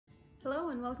Hello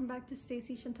and welcome back to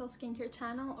Stacey Chantal Skincare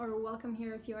channel, or welcome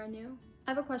here if you are new.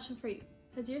 I have a question for you.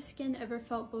 Has your skin ever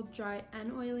felt both dry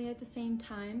and oily at the same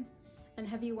time? And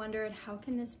have you wondered, how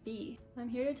can this be? I'm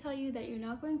here to tell you that you're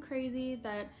not going crazy,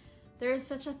 that there is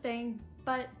such a thing,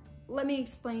 but let me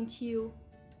explain to you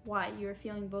why you're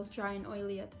feeling both dry and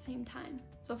oily at the same time.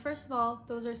 So first of all,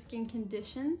 those are skin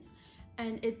conditions,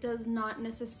 and it does not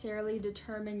necessarily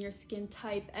determine your skin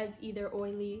type as either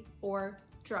oily or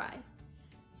dry.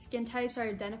 Skin types are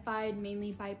identified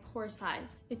mainly by pore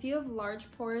size. If you have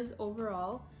large pores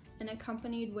overall and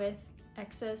accompanied with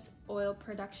excess oil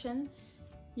production,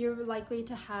 you're likely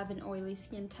to have an oily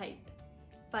skin type.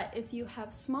 But if you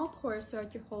have small pores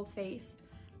throughout your whole face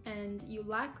and you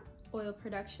lack oil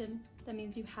production, that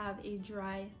means you have a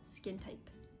dry skin type.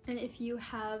 And if you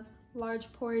have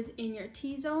large pores in your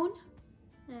T-zone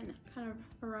and kind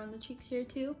of around the cheeks here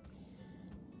too,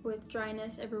 with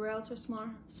dryness everywhere else or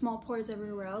small pores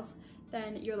everywhere else,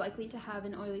 then you're likely to have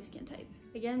an oily skin type.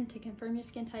 Again, to confirm your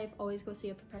skin type, always go see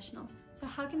a professional. So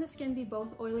how can the skin be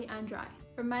both oily and dry?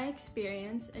 From my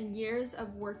experience and years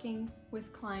of working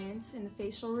with clients in the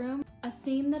facial room, a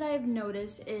theme that I've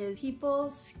noticed is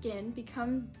people's skin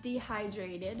become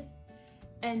dehydrated,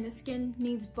 and the skin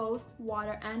needs both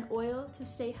water and oil to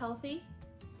stay healthy.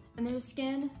 And their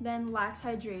skin then lacks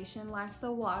hydration, lacks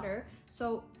the water,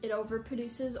 so it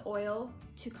overproduces oil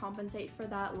to compensate for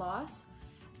that loss.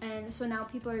 And so now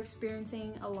people are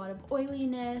experiencing a lot of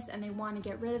oiliness and they want to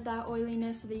get rid of that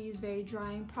oiliness, so they use very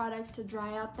drying products to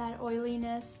dry up that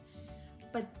oiliness.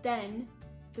 But then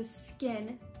the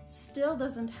skin still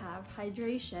doesn't have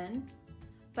hydration,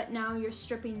 but now you're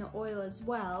stripping the oil as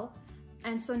well.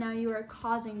 And so now you are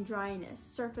causing dryness,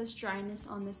 surface dryness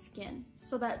on the skin.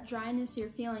 So that dryness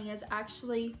you're feeling is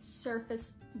actually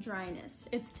surface dryness.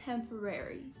 It's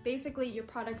temporary. Basically, your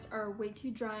products are way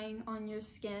too drying on your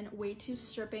skin, way too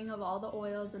stripping of all the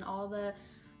oils and all the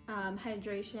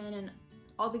hydration and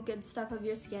all the good stuff of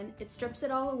your skin. It strips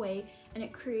it all away and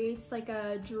it creates like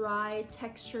a dry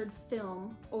textured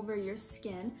film over your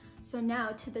skin. So now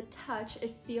to the touch,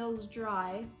 it feels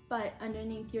dry, but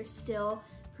underneath you're still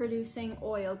producing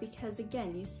oil, because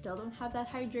again, you still don't have that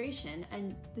hydration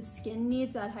and the skin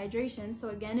needs that hydration. So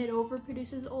again, it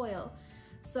overproduces oil.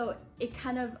 So it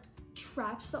kind of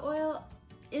traps the oil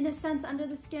in a sense under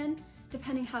the skin.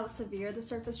 Depending how severe the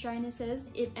surface dryness is,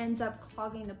 it ends up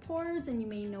clogging the pores and you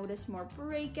may notice more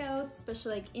breakouts,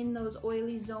 especially like in those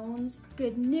oily zones.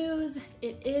 Good news,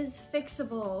 it is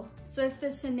fixable. So if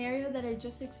the scenario that I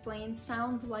just explained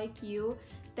sounds like you,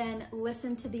 then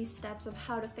listen to these steps of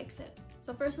how to fix it.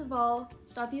 So first of all,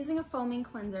 stop using a foaming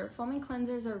cleanser. Foaming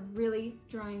cleansers are really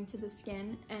drying to the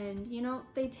skin, and you know,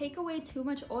 they take away too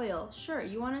much oil. Sure,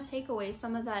 you want to take away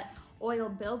some of that oil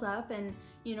buildup and,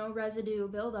 you know, residue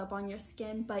buildup on your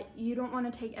skin, but you don't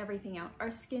want to take everything out.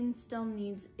 Our skin still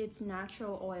needs its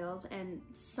natural oils and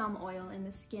some oil in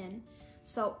the skin.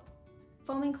 So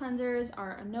foaming cleansers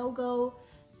are a no-go.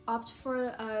 Opt for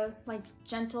a like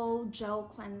gentle gel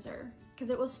cleanser,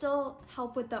 because it will still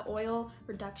help with the oil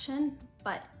reduction,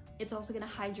 but it's also going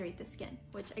to hydrate the skin,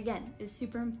 which again is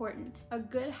super important. A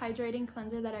good hydrating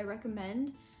cleanser that I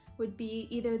recommend would be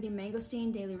either the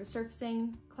Mangosteen Daily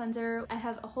Resurfacing Cleanser. I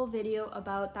have a whole video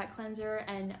about that cleanser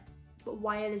and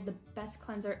why it is the best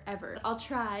cleanser ever. I'll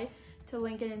try to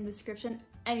link it in the description.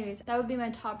 Anyways, that would be my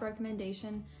top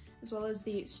recommendation, as well as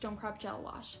the Stone Crop Gel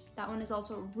Wash. That one is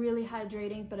also really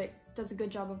hydrating, but it does a good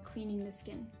job of cleaning the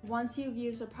skin. Once you've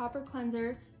used a proper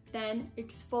cleanser, then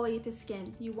exfoliate the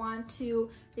skin. You want to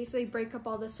basically break up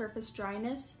all the surface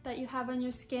dryness that you have on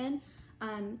your skin.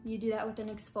 You do that with an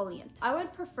exfoliant. I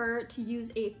would prefer to use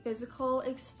a physical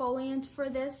exfoliant for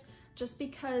this, just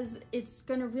because it's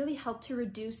gonna really help to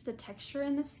reduce the texture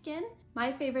in the skin.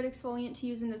 My favorite exfoliant to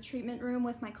use in the treatment room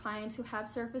with my clients who have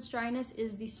surface dryness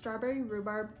is the Strawberry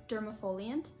Rhubarb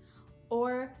Dermafoliant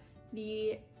or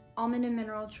the Almond and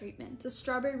Mineral Treatment. The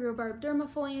Strawberry Rhubarb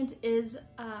Dermafoliant is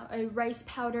a rice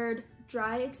powdered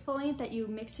dry exfoliant that you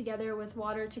mix together with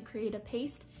water to create a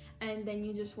paste, and then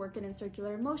you just work it in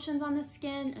circular motions on the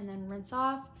skin and then rinse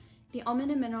off. The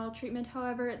Almond and Mineral Treatment,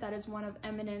 however, that is one of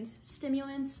Eminent's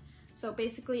stimulants. So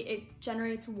basically it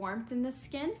generates warmth in the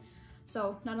skin.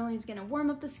 So not only is it gonna warm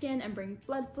up the skin and bring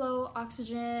blood flow,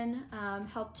 oxygen,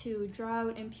 help to draw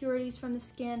out impurities from the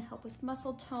skin, help with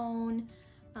muscle tone.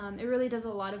 It really does a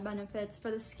lot of benefits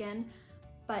for the skin,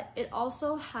 but it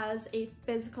also has a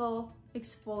physical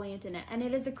exfoliant in it, and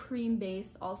it is a cream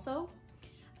base also.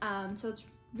 So it's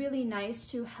really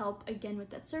nice to help again with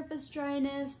that surface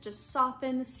dryness, just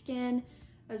soften the skin,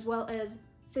 as well as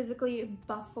physically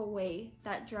buff away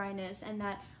that dryness and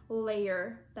that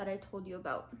layer that I told you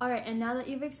about. All right, and now that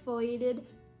you've exfoliated,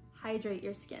 hydrate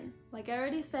your skin. Like I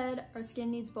already said, our skin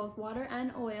needs both water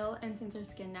and oil, and since our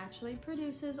skin naturally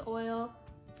produces oil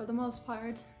for the most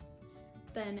part,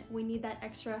 then we need that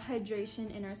extra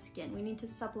hydration in our skin. We need to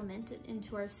supplement it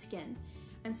into our skin.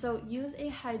 And so use a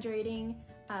hydrating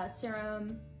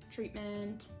serum,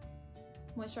 treatment,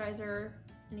 moisturizer,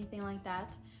 anything like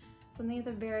that. Something with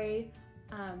a very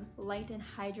light and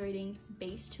hydrating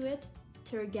base to it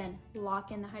to, again,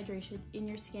 lock in the hydration in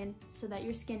your skin so that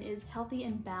your skin is healthy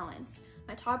and balanced.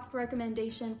 My top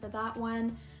recommendation for that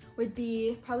one would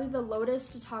be probably the Lotus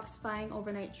Detoxifying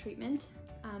Overnight Treatment.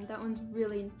 That one's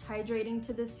really hydrating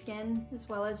to the skin, as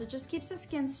well as it just keeps the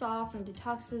skin soft and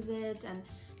detoxes it and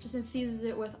just infuses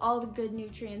it with all the good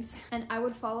nutrients. And I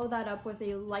would follow that up with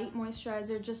a light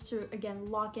moisturizer just to, again,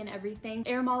 lock in everything.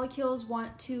 Air molecules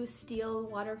want to steal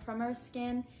water from our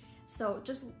skin, so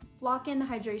just lock in the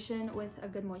hydration with a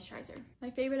good moisturizer. My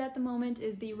favorite at the moment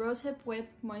is the Rosehip Whip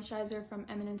Moisturizer from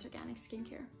Eminence Organic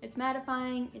Skincare. It's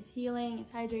mattifying, it's healing, it's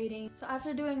hydrating. So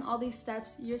after doing all these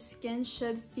steps, your skin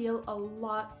should feel a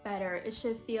lot better. It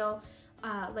should feel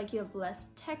like you have less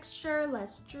texture,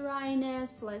 less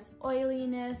dryness, less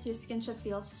oiliness. Your skin should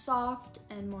feel soft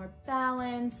and more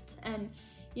balanced. And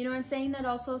you know, in saying that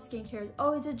also, skincare is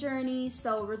always a journey,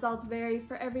 so results vary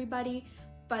for everybody,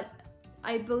 but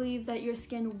I believe that your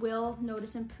skin will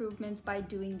notice improvements by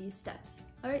doing these steps.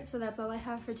 Alright, so that's all I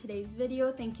have for today's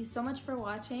video. Thank you so much for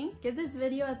watching. Give this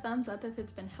video a thumbs up if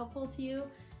it's been helpful to you,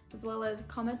 as well as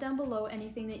comment down below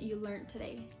anything that you learned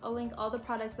today. I'll link all the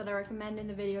products that I recommend in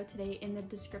the video today in the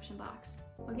description box.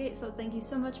 Okay, so thank you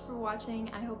so much for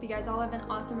watching. I hope you guys all have an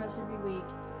awesome rest of your week.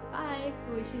 Bye!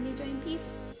 Wishing you joy and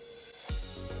peace.